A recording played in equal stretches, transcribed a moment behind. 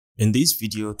In this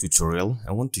video tutorial,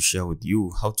 I want to share with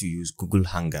you how to use Google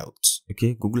Hangouts.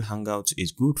 Okay, Google Hangouts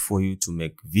is good for you to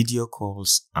make video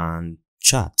calls and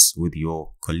chats with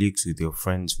your colleagues, with your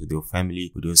friends, with your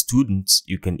family, with your students.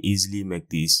 You can easily make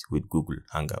this with Google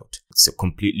Hangout. It's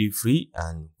completely free,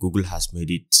 and Google has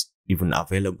made it even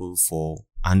available for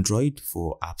Android,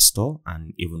 for App Store,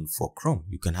 and even for Chrome.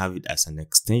 You can have it as an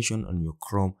extension on your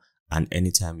Chrome, and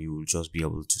anytime you will just be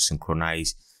able to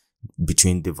synchronize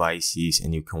between devices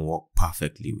and you can work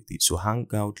perfectly with it. So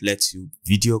Hangout lets you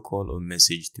video call or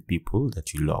message the people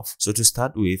that you love. So to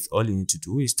start with, all you need to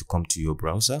do is to come to your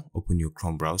browser, open your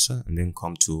Chrome browser, and then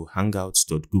come to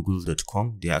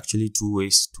hangouts.google.com. There are actually two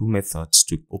methods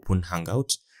to open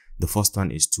Hangout. The first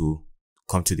one is to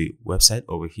come to the website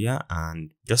over here and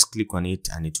just click on it,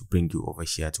 and it will bring you over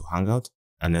here to Hangout.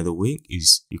 Another way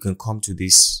is you can come to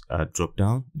this drop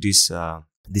down, this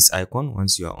icon.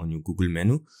 Once you are on your Google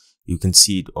menu, you can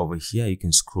see it over here. You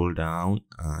can scroll down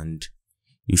and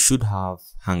you should have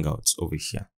Hangouts over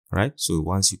here, right? So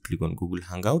once you click on Google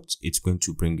Hangouts, it's going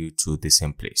to bring you to the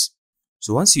same place.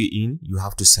 So once you're in, you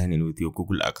have to sign in with your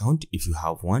Google account. If you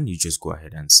have one, you just go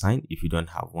ahead and sign. If you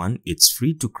don't have one, it's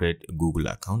free to create a Google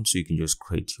account. So you can just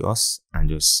create yours and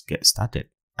just get started.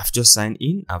 I've just signed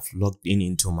in. I've logged in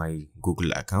into my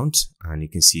Google account, and you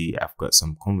can see I've got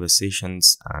some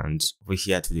conversations, and over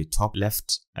here to the top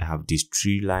left, I have these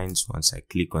three lines. Once I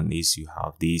click on this, you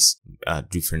have these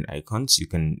different icons. You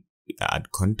can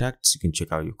add contacts, you can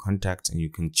check out your contacts, and you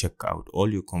can check out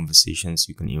all your conversations.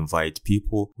 You can invite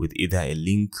people with either a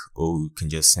link, or you can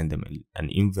just send them an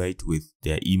invite with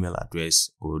their email address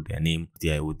or their name.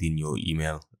 They are within your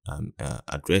email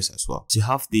address as well. So you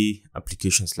have the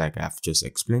applications like I've just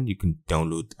explained. You can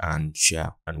download and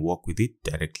share and work with it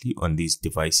directly on these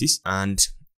devices. And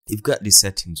you've got the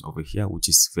settings over here, which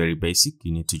is very basic.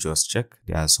 You need to just check.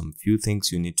 There are some few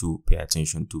things you need to pay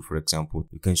attention to. For example,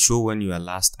 you can show when you are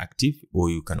last active, or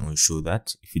you can unshow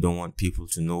that if you don't want people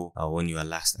to know when you are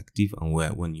last active and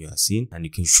when you are seen. And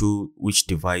you can show which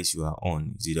device you are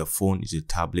on. Is it a phone, is it a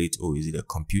tablet, or is it a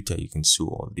computer? You can show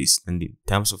all this. And in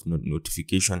terms of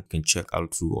notification, you can check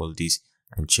out through all this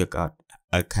and check out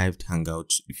archived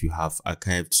Hangouts. If you have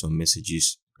archived some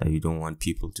messages that you don't want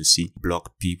people to see,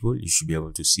 blocked people, you should be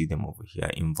able to see them over here.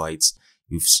 Invites,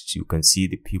 you can see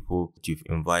the people that you've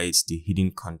invited, the hidden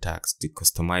contacts, the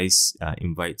customized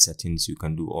invite settings. You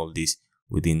can do all this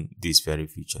within this very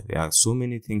feature. There are so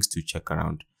many things to check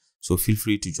around, so feel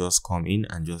free to just come in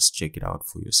and just check it out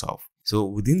for yourself. So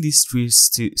within these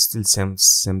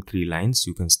same three lines,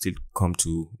 you can still come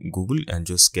to Google and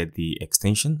just get the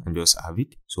extension and just have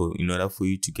it. So in order for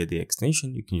you to get the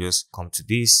extension, you can just come to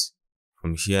this.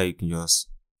 From here, you can just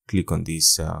click on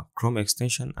this Chrome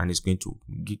extension, and it's going to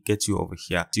get you over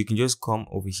here. So you can just come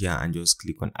over here and just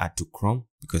click on add to Chrome,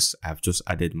 because I've just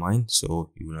added mine, so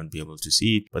you will not be able to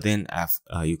see it. But then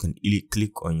you can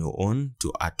click on your own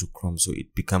to add to Chrome, so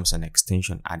it becomes an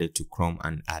extension added to Chrome.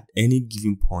 And at any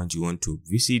given point you want to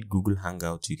visit Google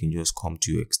Hangouts, you can just come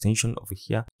to your extension over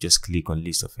here, just click on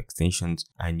list of extensions,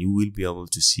 and you will be able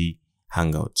to see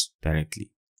Hangouts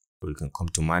directly. Or you can come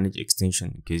to manage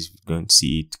extension. In case you don't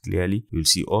see it clearly, you'll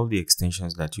see all the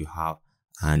extensions that you have,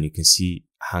 and you can see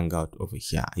Hangout over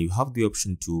here. You have the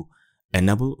option to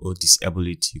enable or disable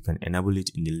it. You can enable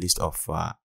it in the list of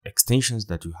extensions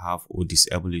that you have, or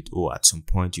disable it, or at some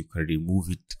point you can remove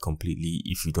it completely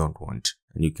if you don't want.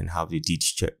 And you can have the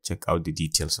check out the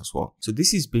details as well. So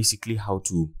this is basically how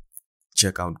to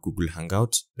check out Google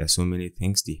Hangouts. There's so many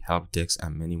things, the help desk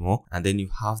and many more. And then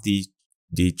you have the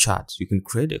chat. You can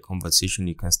create a conversation.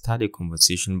 You can start a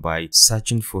conversation by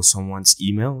searching for someone's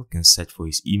email. You can search for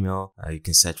his email, you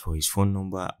can search for his phone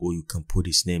number, or you can put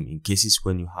his name in cases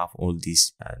when you have all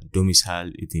these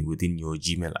domicile within your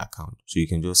Gmail account. So you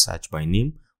can just search by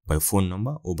name, by phone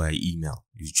number, or by email.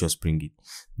 You just bring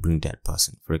that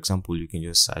person. For example, you can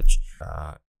just search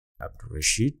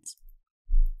Abdurrashid.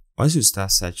 Once you start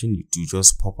searching, you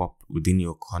just pop up within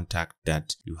your contact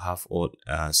that you have all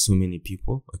so many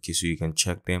people. Okay, so you can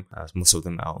check them. Most of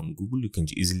them are on Google. You can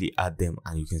easily add them,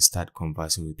 and you can start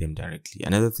conversing with them directly.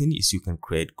 Another thing is you can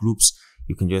create groups.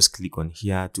 You can just click on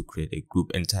here to create a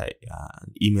group, enter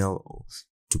an email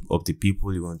of the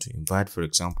people you want to invite. For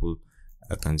example,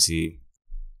 I can say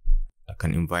I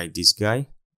can invite this guy,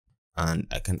 and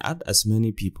I can add as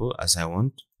many people as I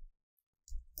want.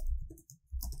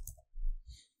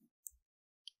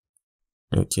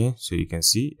 Okay, so you can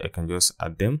see I can just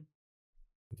add them,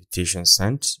 invitation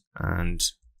sent, and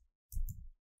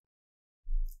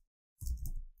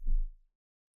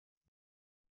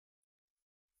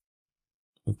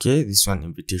okay, this one,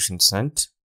 invitation sent,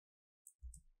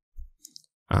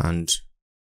 and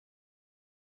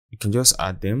you can just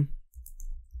add them.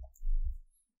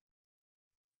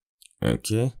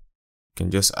 Okay, you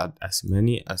can just add as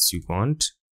many as you want.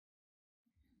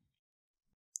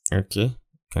 Okay, you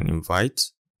can invite.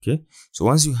 Okay, so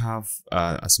once you have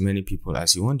as many people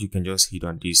as you want, you can just hit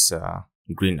on this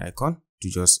green icon to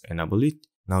just enable it.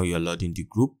 Now you're allowed in the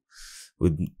group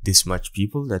with this much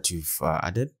people that you've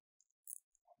added.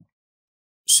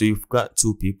 So you've got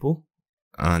 2 people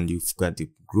and you've got the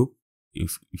group.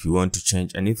 If you want to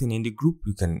change anything in the group,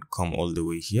 you can come all the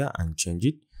way here and change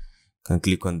it. You can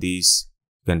click on this,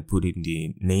 you can put in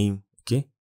the name. Okay, you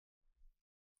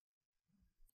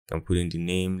can put in the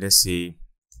name, let's say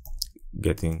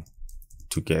getting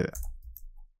together.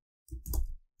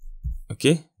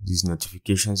 Okay, these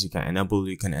notifications you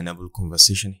can enable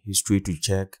conversation history to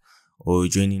check, or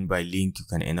joining by link. You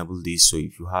can enable this. So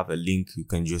if you have a link, you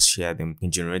can just share them. You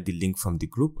can generate the link from the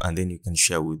group and then you can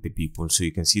share with the people. So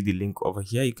you can see the link over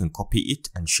here. You can copy it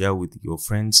and share with your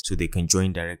friends so they can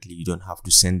join directly. You don't have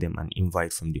to send them an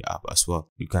invite from the app as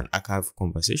well. You can archive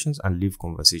conversations and leave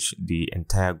the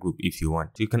entire group if you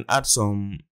want. You can add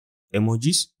some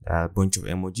emojis, a bunch of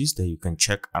emojis that you can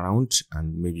check around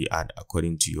and maybe add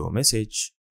according to your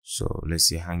message. So let's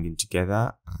say hanging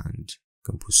together, and you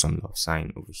can put some love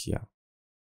sign over here.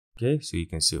 Okay, so you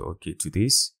can say okay to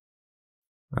this,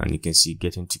 and you can see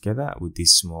getting together with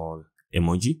this small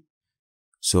emoji.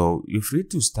 So you're free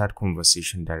to start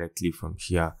conversation directly from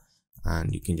here,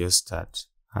 and you can just start,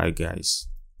 hi guys,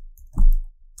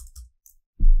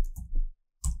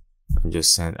 and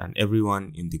just send, and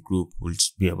everyone in the group will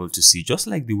be able to see, just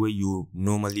like the way you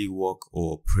normally work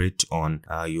or operate on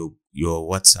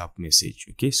your WhatsApp message.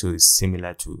 Okay, so it's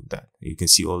similar to that. You can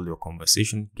see all your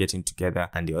conversation getting together,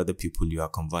 and the other people you are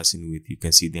conversing with, you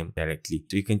can see them directly.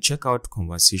 So you can check out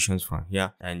conversations from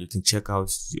here, and you can check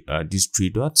out these 3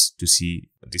 dots to see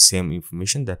the same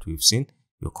information that we've seen,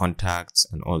 your contacts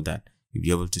and all that. You'll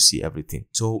be able to see everything.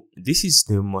 So this is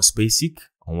the most basic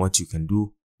on what you can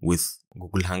do with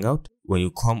Google Hangout. When you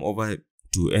come over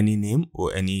to any name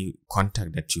or any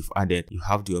contact that you've added, you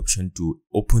have the option to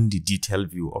open the detailed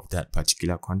view of that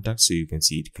particular contact so you can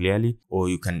see it clearly, or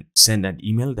you can send an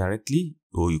email directly,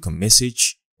 or you can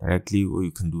message directly, or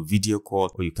you can do video call,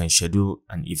 or you can schedule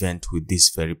an event with this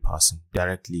very person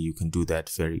directly. You can do that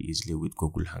very easily with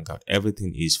Google Hangout.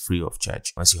 Everything is free of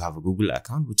charge. Once you have a Google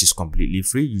account, which is completely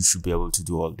free, you should be able to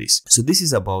do all this. So this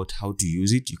is about how to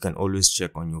use it. You can always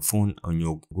check on your phone, on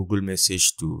your Google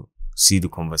message, to see the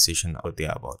conversation out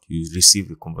there about. You receive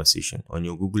the conversation on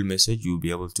your Google message. You'll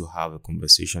be able to have a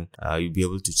conversation. You'll be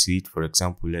able to see it. For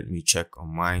example, let me check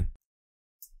on mine.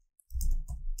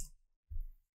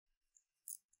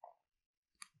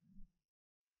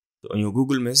 So on your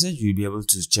Google message, you'll be able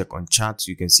to check on chats.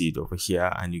 You can see it over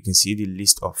here, and you can see the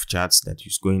list of chats that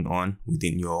is going on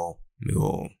within your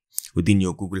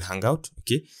Google Hangout.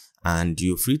 Okay, and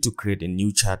you're free to create a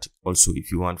new chat also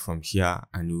if you want from here,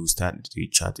 and you start the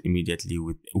chat immediately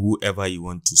with whoever you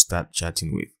want to start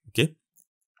chatting with. Okay,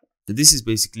 so this is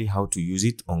basically how to use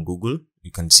it on Google. You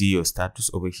can see your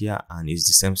status over here, and it's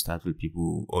the same status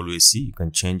people always see. You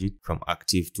can change it from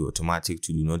active to automatic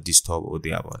to do not disturb or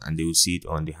thereabout, and they will see it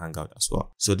on the Hangout as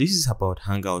well. So this is about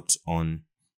Hangout on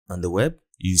the web.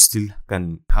 You still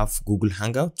can have Google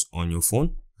Hangout on your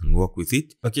phone and work with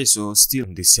it. Okay, so still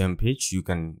on the same page, you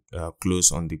can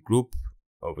close on the group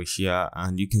over here,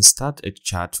 and you can start a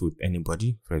chat with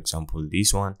anybody. For example,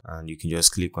 this one, and you can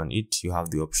just click on it. You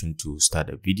have the option to start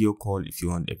a video call if you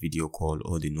want a video call,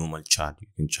 or the normal chat. You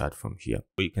can chat from here,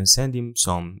 or you can send him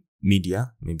some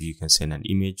media. Maybe you can send an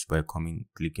image by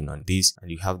clicking on this,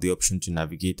 and you have the option to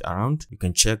navigate around. You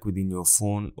can check within your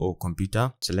phone or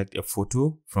computer, select a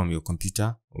photo from your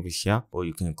computer over here, or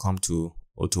you can come to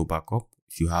auto backup.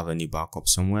 If you have any backup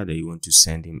somewhere that you want to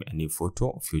send him any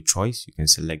photo of your choice, you can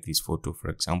select this photo, for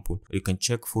example. You can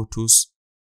check photos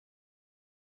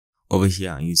over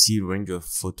here, and you see a range of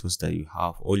photos that you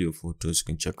have, all your photos. You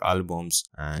can check albums,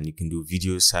 and you can do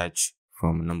video search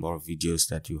from a number of videos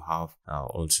that you have.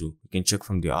 Also, you can check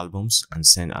from the albums and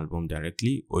send album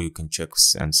directly, or you can check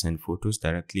and send photos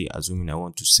directly. Assuming I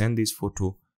want to send this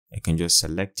photo, I can just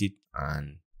select it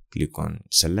and click on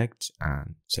select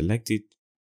and select it,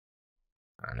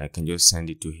 and I can just send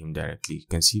it to him directly. You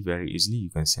can see very easily you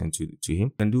can send to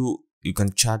him. You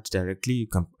can chat directly. You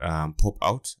can pop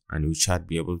out, and you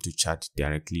be able to chat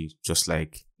directly, just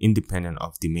like independent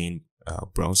of the main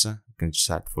browser. You can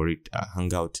chat for it,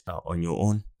 Hangout on your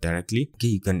own directly. Okay,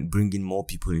 you can bring in more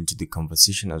people into the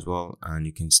conversation as well, and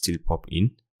you can still pop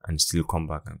in and still come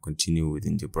back and continue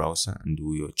within the browser and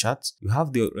do your chat. You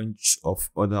have the range of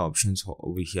other options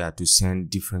over here to send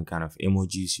different kind of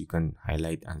emojis. You can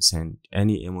highlight and send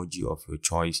any emoji of your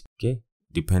choice, okay?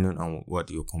 Depending on what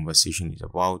your conversation is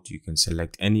about, you can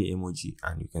select any emoji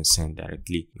and you can send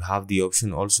directly. You have the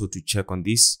option also to check on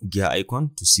this gear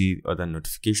icon to see other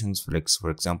notifications. For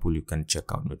example, you can check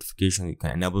out notification, you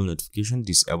can enable notification,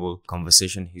 disable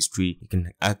conversation history, you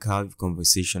can archive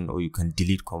conversation, or you can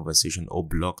delete conversation or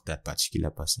block that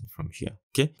particular person from here.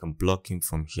 Okay, you can block him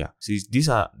from here. So these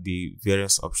are the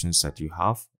various options that you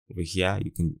have over here.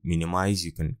 You can minimize,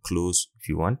 you can close if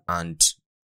you want, and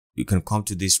you can come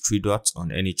to these 3 dots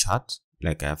on any chart.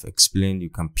 Like I've explained, you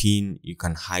can pin, you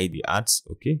can hide the ads.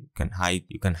 Okay,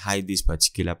 you can hide this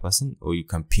particular person, or you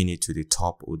can pin it to the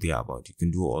top or thereabout. You can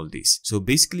do all this. So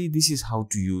basically, this is how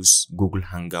to use Google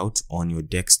Hangouts on your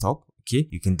desktop. Okay,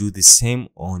 you can do the same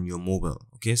on your mobile.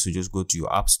 Okay, so just go to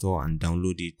your app store and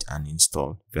download it and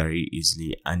install very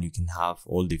easily, and you can have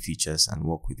all the features and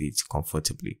work with it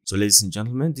comfortably. So ladies and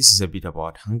gentlemen, this is a bit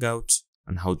about Hangouts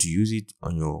and how to use it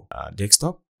on your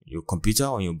desktop, your computer,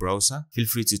 on your browser. Feel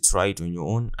free to try it on your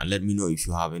own and let me know if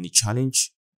you have any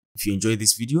challenge. If you enjoyed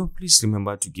this video, please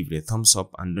remember to give it a thumbs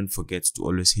up, and don't forget to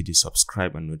always hit the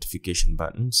subscribe and notification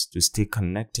buttons to stay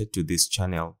connected to this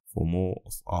channel for more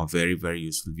of our very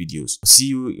useful videos. See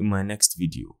you in my next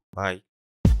video. Bye.